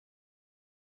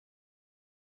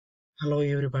Hello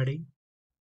everybody,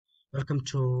 welcome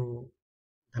to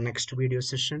the next video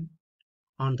session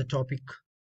on the topic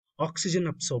oxygen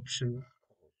absorption.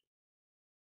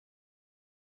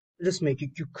 Let's make a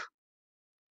quick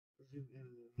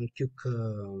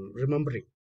remembering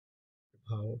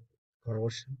about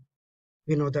corrosion.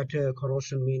 We know that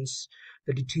corrosion means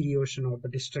the deterioration or the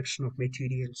destruction of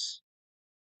materials.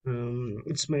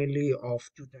 It's mainly of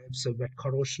two types of wet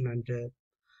corrosion and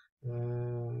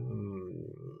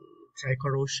dry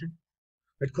corrosion.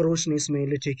 Wet corrosion is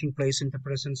mainly taking place in the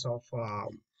presence of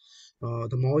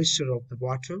the moisture of the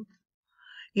water.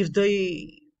 If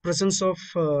the presence of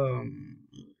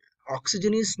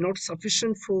oxygen is not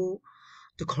sufficient for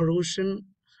the corrosion,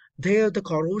 there the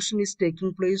corrosion is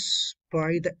taking place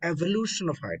by the evolution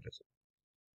of hydrogen.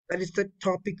 That is the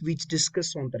topic which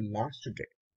discussed on the last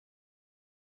day.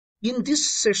 In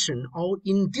this session or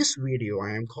in this video,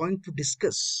 I am going to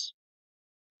discuss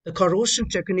the corrosion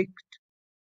technique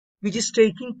which is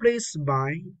taking place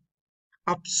by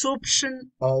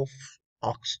absorption of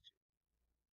oxygen,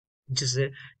 which is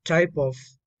a type of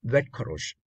wet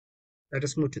corrosion. Let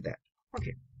us move to that.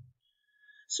 Okay.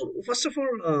 So first of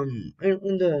all, on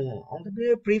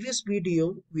the previous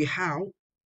video, we have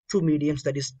two mediums,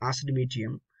 that is acid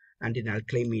medium and an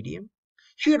alkaline medium.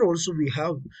 Here also we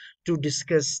have to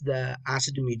discuss the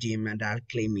acid medium and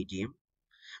alkaline medium.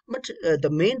 But the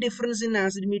main difference in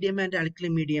acid medium and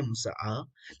alkaline mediums are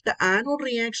the anode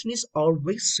reaction is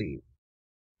always same,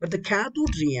 but the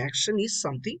cathode reaction is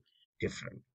something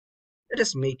different. Let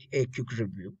us make a quick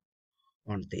review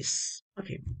on this.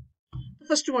 Okay. The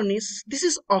first one is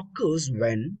this occurs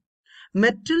when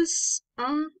metals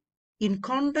are in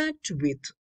contact with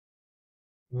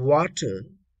water.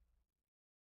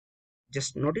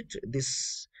 Just note it,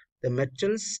 this the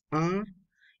metals are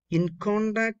in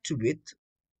contact with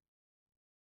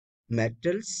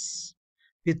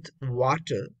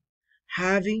water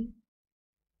having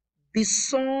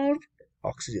dissolved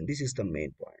oxygen. This is the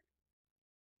main point.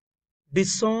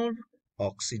 Dissolved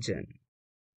oxygen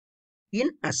in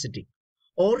acidic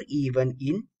or even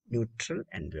in neutral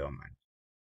environment.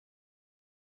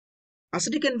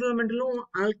 Acidic environment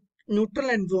neutral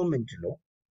environment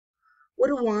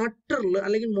ഒരു വാട്ടറിൽ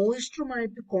അല്ലെങ്കിൽ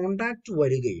മോയിസ്ചറുമായിട്ട് contact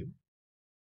വരികയും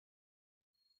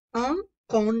ആ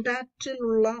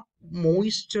കോണ്ടാക്റ്റിലുള്ള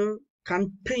moisture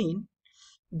contain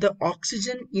the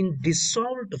oxygen in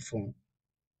dissolved form.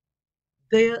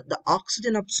 There the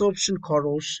oxygen absorption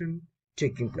corrosion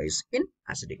taking place in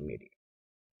acidic medium.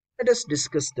 Let us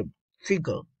discuss the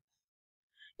figure.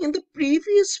 In the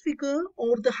previous figure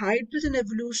or the hydrogen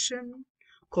evolution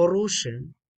corrosion,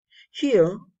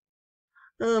 here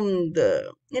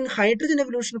in hydrogen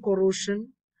evolution corrosion,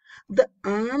 the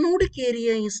anodic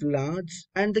area is large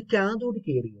and the cathodic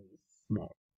area is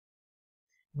small.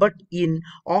 But in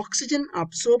oxygen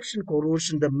absorption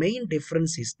corrosion, the main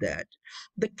difference is that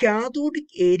the cathodic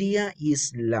area is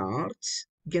large.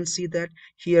 You can see that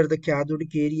here the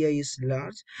cathodic area is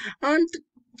large and the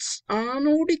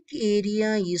anodic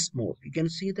area is small. You can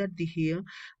see that here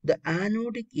the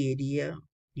anodic area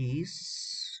is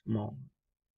small.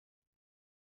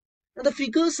 Now the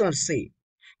figures are same.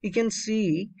 You can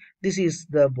see this is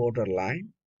the borderline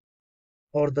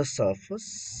or the surface.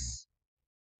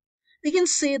 We can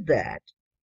say that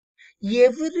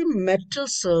every metal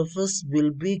surface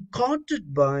will be coated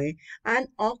by an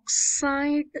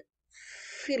oxide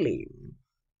film.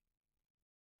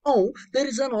 Oh, there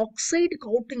is an oxide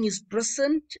coating is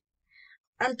present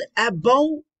and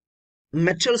above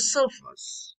metal surface.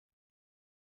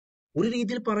 ഒരു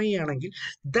രീതിയിൽ പറയുകയാണെങ്കിൽ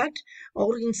that or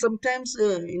in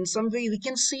some way we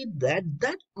can say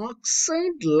that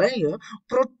oxide layer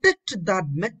protect that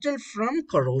metal from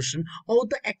corrosion or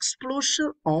the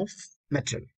exposure of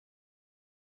metal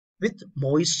with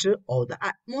moisture or the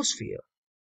atmosphere.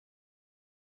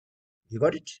 You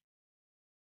got it?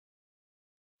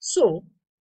 So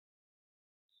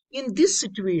in this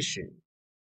situation,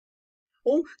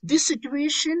 this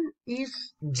situation is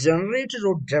generated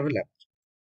or developed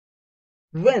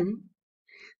when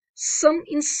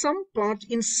in some part,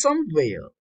 in somewhere,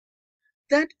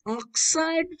 that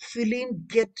oxide film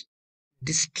get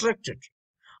destructed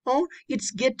or it's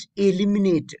get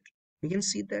eliminated. You can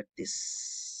see that this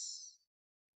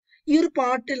ഈ ഒരു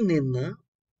പാർട്ടിൽ നിന്ന്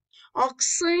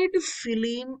oxide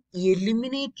film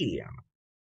eliminate ചെയ്യണം,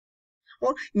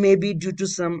 or maybe due to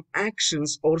some actions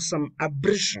or some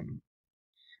abrasion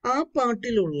ആ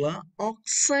പാർട്ടിലുള്ള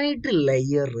oxide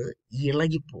layer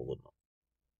ഇളകിപ്പോകുന്നു.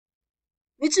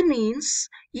 Which means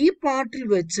ഈ പാർട്ടിൽ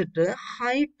വെച്ചിട്ട്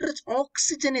hydrogen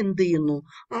oxygen എന്ത് ചെയ്യുന്നു,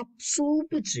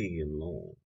 അബ്സോർബ് ചെയ്യുന്നു.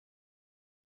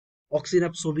 ഓക്സിജൻ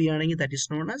അബ്സോർബ് ചെയ്യുകയാണെങ്കിൽ that is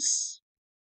known as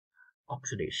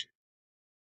oxidation.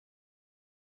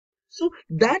 So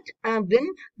that when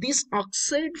this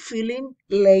oxide film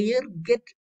layer get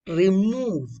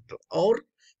removed or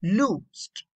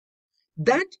loosed,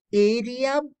 that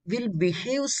area will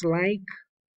behaves like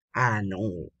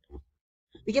anode.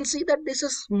 We can see that this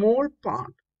is a small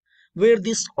part where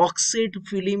this oxide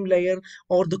film layer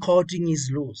or the coating is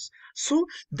loose. So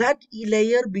that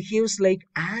layer behaves like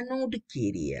anodic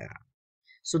area.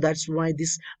 So that's why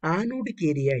this anodic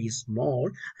area is small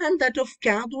and that of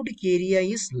cathodic area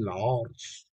is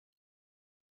large.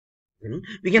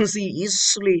 We can see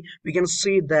easily, we can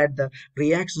see that the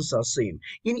reactions are same.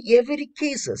 In every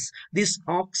cases, this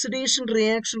oxidation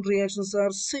reactions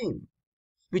are same,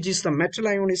 which is the metal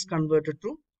ion is converted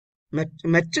to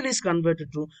metal is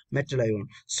converted to metal ion.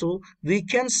 So we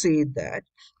can say that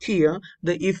here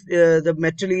the if the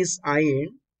metal is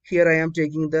iron, here I am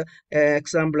taking the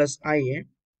example as iron.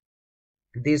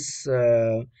 This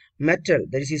metal,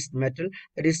 that is metal,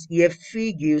 that is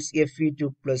Fe gives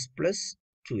Fe2 plus plus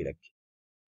 2 electron.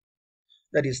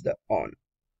 That is the on.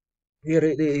 Here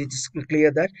it's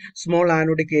clear that small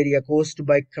anodic area caused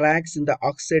by cracks in the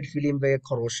oxide film where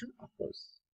corrosion occurs.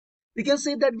 We can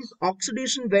say that this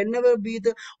oxidation, whenever be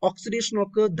the oxidation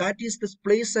occur, that is the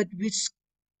place at which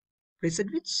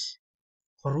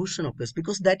corrosion occurs,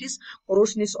 because that is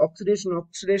corrosion is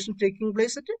oxidation taking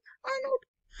place at anode.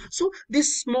 So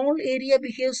this small area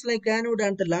behaves like anode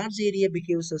and the large area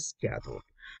behaves as cathode,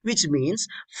 which means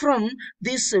from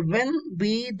this when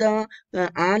be the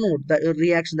anode, the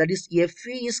reaction, that is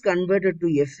Fe is converted to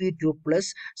Fe2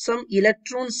 plus, some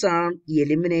electrons are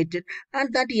eliminated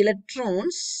and that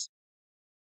electrons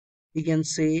we can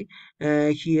say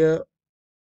here,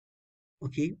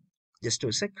 okay, just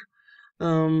a sec.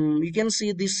 You can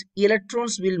see these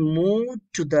electrons will move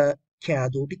to the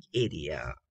cathodic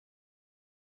area,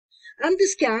 and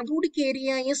this cathodic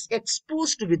area is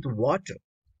exposed with water,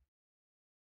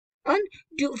 and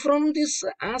from this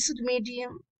acid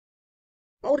medium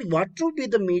or what will be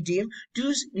the medium,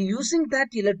 using that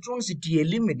electrons it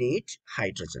eliminate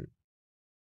hydrogen.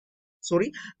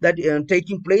 Sorry, that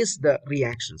taking place the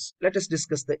reactions. Let us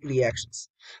discuss the reactions.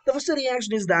 The first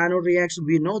reaction is the anode reaction.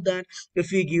 We know that if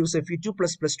we gives Fe2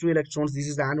 plus plus 2 electrons, this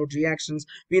is the anode reactions.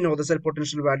 We know the cell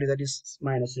potential value, that is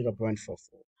minus 0.44.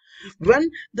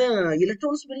 When the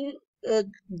electrons will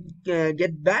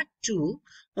get back to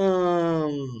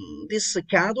this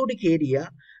cathodic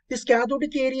area, this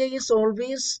cathodic area is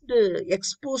always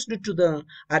exposed to the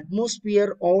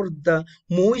atmosphere or the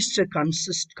moisture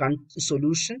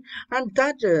solution, and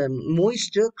that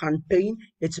moisture contain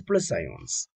H plus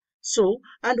ions. So,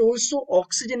 and also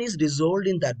oxygen is dissolved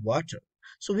in that water.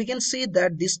 So we can say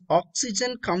that this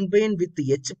oxygen combined with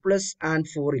the H plus and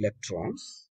 4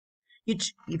 electrons, it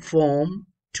form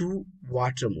two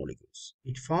water molecules.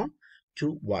 It form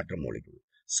two water molecules.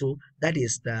 So that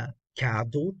is the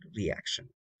cathode reaction.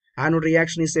 Anode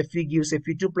reaction is Fe gives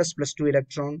Fe2 plus plus 2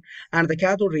 electron, and the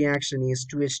cathode reaction is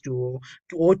 2H2O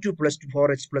to O2 plus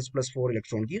 4H plus plus 4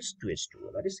 electron gives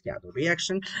 2H2O. That is cathode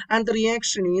reaction, and the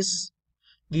reaction is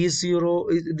E0,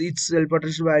 its cell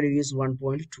potential value is 1.23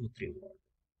 volt.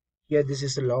 Here this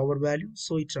is a lower value,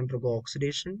 so it undergo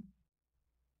oxidation.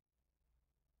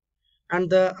 And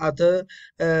the other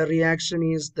reaction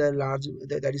is the large,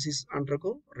 that is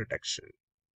undergo reduction.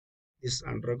 Is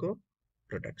undergo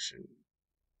reduction.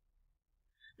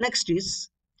 Next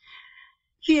is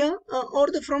here or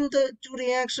the from the two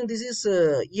reaction, this is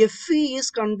Fe is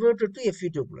converted to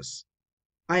Fe2 plus.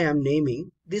 I am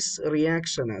naming this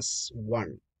reaction as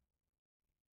 1.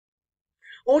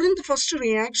 Or in the first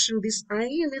reaction, this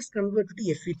ion is converted to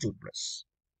Fe2 plus.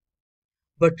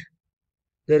 But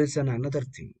there is another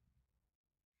thing.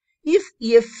 If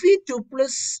Fe2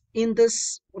 plus in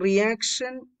this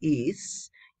reaction is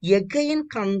again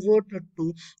converted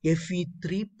to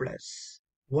Fe3 plus.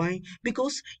 Why?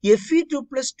 Because Fe2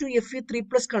 plus to Fe3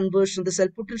 plus conversion, the cell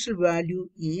potential value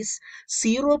is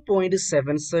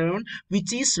 0.77,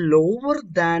 which is lower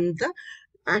than the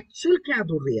actual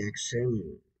cathode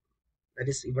reaction. That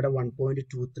is ഇവിടെ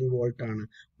 1.23 volt ആണ്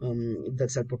the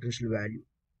cell potential value.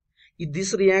 If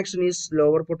this reaction is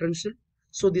lower potential,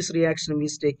 so this reaction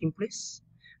is taking place,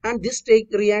 and this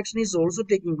reaction is also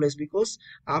taking place because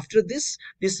after this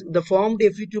the formed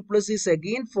Fe2 plus is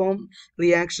again formed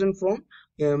reaction from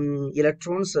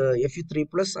electrons Fe3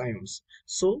 plus ions.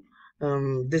 So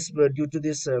this due to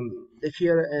this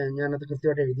here ഞാനത്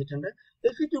കൃത്യമായിട്ട് എഴുതിയിട്ടുണ്ട്.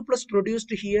 Fe2 plus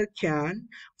produced here can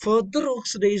further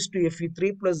oxidize to Fe3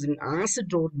 plus in acid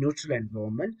or neutral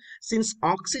environment, since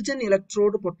oxygen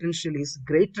electrode potential is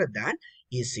greater than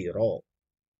E0.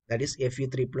 That is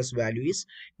Fe3 plus value is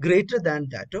greater than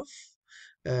that of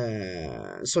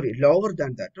sorry, lower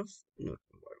than that of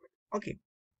normal environment. Okay.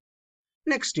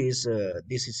 Next is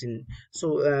this is in, so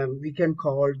we can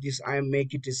call this, I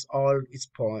make it is all its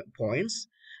points.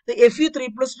 The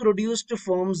Fe3 plus produced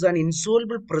forms an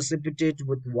insoluble precipitate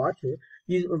with water,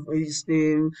 is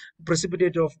the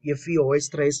precipitate of FeOH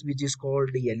thrice, which is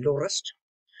called the yellow rust.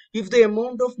 If the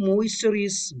amount of moisture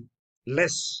is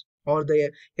less, or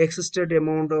the existed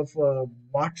amount of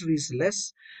water is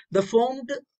less, the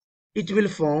formed, it will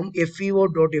form FeO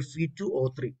dot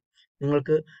Fe2O3.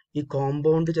 നിങ്ങൾക്ക് ഈ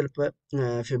compound ചിലപ്പോൾ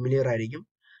familiar ആയിരിക്കും.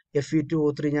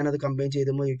 Fe2O3 ഞാനത് combine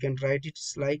ചെയ്തുമ്പോൾ you can write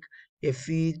it's like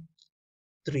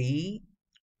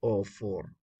Fe3O4.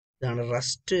 ഇതാണ്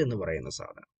rest എന്ന് പറയുന്ന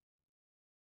സാധനം.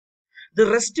 The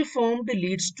rust formed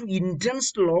leads to intense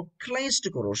localized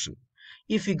corrosion.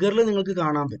 ഈ ഫിഗറിൽ നിങ്ങൾക്ക്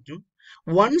കാണാൻ പറ്റും.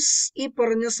 വൺസ് ഈ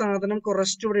പറഞ്ഞ സാധനം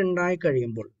റസ്റ്റ് ഇവിടെ ഉണ്ടായി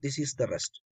കഴിയുമ്പോൾ, this is the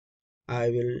rest. I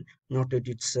will note it,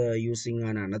 it's using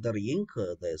another ink.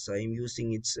 This I am using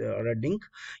its red ink.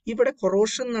 ഇവിടെ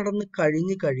corrosion നടന്ന്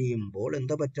കഴിയുമ്പോൾ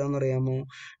എന്താ പറ്റാന്ന് അറിയാമോ?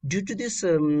 Due to this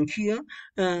here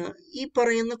ഈ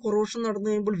പറയുന്ന corrosion നടന്നു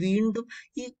കഴിയുമ്പോൾ വീണ്ടും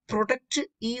ഈ പ്രൊഡക്റ്റ്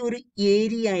ഈ ഒരു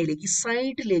ഏരിയയിലേക്ക്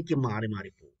സൈഡിലേക്ക് മാറി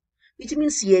പോകും. Which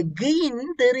means again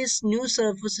there is new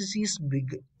surfaces is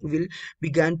will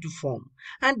began to form,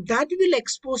 and that will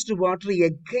expose to water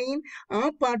again. ആ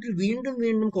പാർട്ടിൽ വീണ്ടും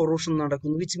corrosion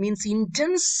നടക്കുന്നു, which means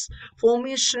intense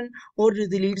formation or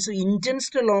it leads to intense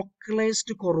localized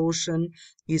corrosion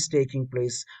is taking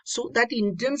place. So that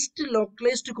intense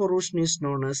localized corrosion is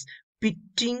known as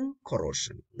pitting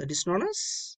corrosion. That is known as,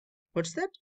 what's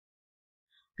that?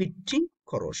 Pitting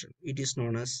corrosion. It is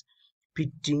known as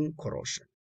pitting corrosion.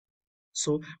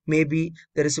 So maybe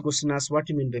there is a question as what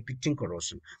you mean by pitting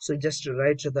corrosion. So just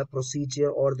write the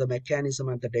procedure or the mechanism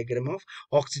and the diagram of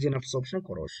oxygen absorption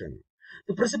corrosion.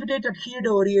 The precipitate adhered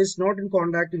area is not in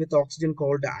contact with oxygen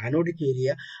called the anodic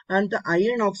area, and the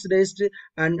iron oxidized,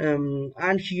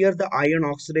 and here the iron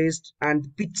oxidized and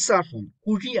pits are formed.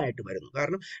 കുഴിയായിട്ട് വരുന്നു,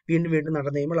 കാരണം വീണ്ടും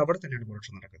നടന്നു കഴിയുമ്പോൾ അവിടെ തന്നെയാണ്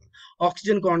corrosion നടക്കുന്നത്.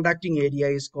 Oxygen contacting area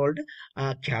is called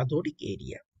cathodic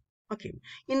area. Okay,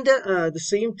 in the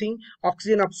same thing,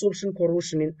 oxygen absorption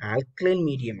corrosion in alkaline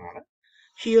medium are.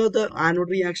 Here the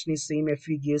anode reaction is same,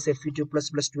 Fe gives Fe2 plus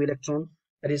 2 electron,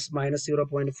 that is minus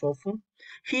 0.44.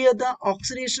 Here the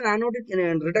oxidation anodic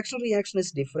reduction reaction is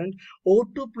different,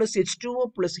 O2 plus H2O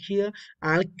plus, here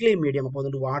alkaline medium upon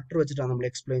the water വെച്ചിട്ടാണ് നമ്മൾ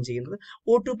explain ചെയ്യുന്നത്.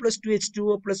 O2 plus 2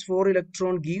 H2O plus 4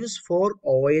 electron gives 4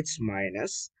 OH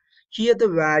minus. Here the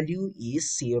value is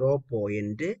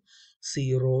 0.40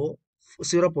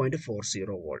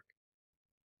 volt.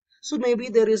 So maybe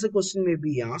there is a question may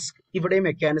be asked. ഇവിടെ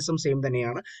mechanism same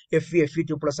തന്നെയാണ്. Fe2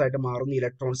 plus ആയിട്ട് മാറുന്ന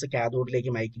electrons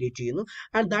കാഥോഡിലേക്ക് migrate ചെയ്യുന്നു,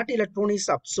 and that electron is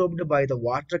absorbed by the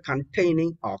water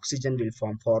containing oxygen will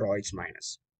form 4OH minus.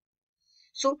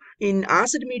 So in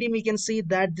acid medium we can see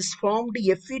that this formed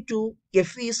Fe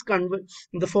is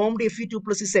the formed Fe2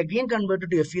 plus is again converted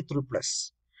to Fe3 plus,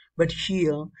 but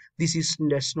here this is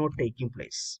not taking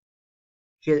place.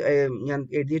 ഞാൻ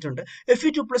എഴുതിയിട്ടുണ്ട്,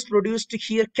 Fe2 plus produced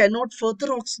here cannot further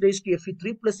oxidize to Fe3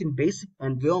 plus in basic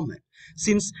environment,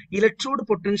 since electrode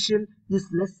potential is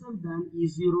lesser than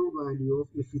E0 value of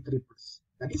Fe3 plus.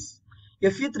 That is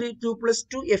Fe2 plus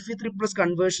to Fe3 plus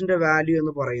conversion value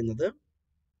എന്ന് പറയുന്നത്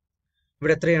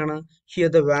ഇവിടെ എത്രയാണ്?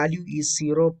 Here the value is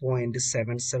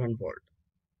 0.77 volt.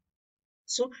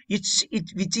 So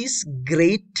which is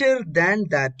greater than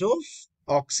that of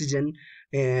oxygen,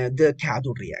 the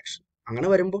cathode reaction. അങ്ങനെ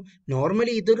വരുമ്പോൾ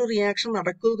normally ഇതൊരു reaction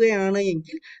നടക്കുകയാണ്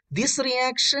എങ്കിൽ this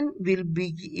reaction will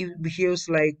behaves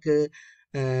like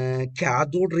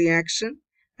cathode reaction,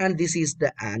 and this is the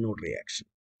anode reaction.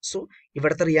 So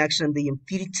ഇവിടുത്തെ reaction എന്ത് ചെയ്യും?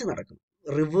 തിരിച്ച് നടക്കും.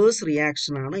 റിവേഴ്സ്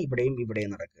റിയാക്ഷൻ ആണ് ഇവിടെയും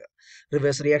നടക്കുക.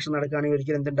 റിവേഴ്സ് റിയാക്ഷൻ നടക്കുകയാണെങ്കിൽ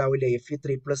ഒരിക്കലും എന്തുണ്ടാവില്ല?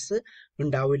 Fe3 പ്ലസ്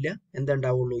ഉണ്ടാവില്ല.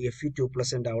 എന്തുണ്ടാവുള്ളൂ? Fe2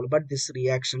 പ്ലസ് ഉണ്ടാവുള്ളൂ. But this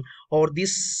reaction or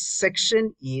this section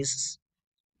is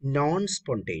known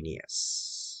spontaneous.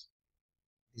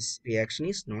 This reaction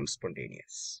is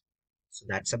non-spontaneous. So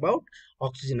that's about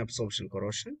oxygen absorption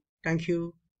corrosion. Thank you.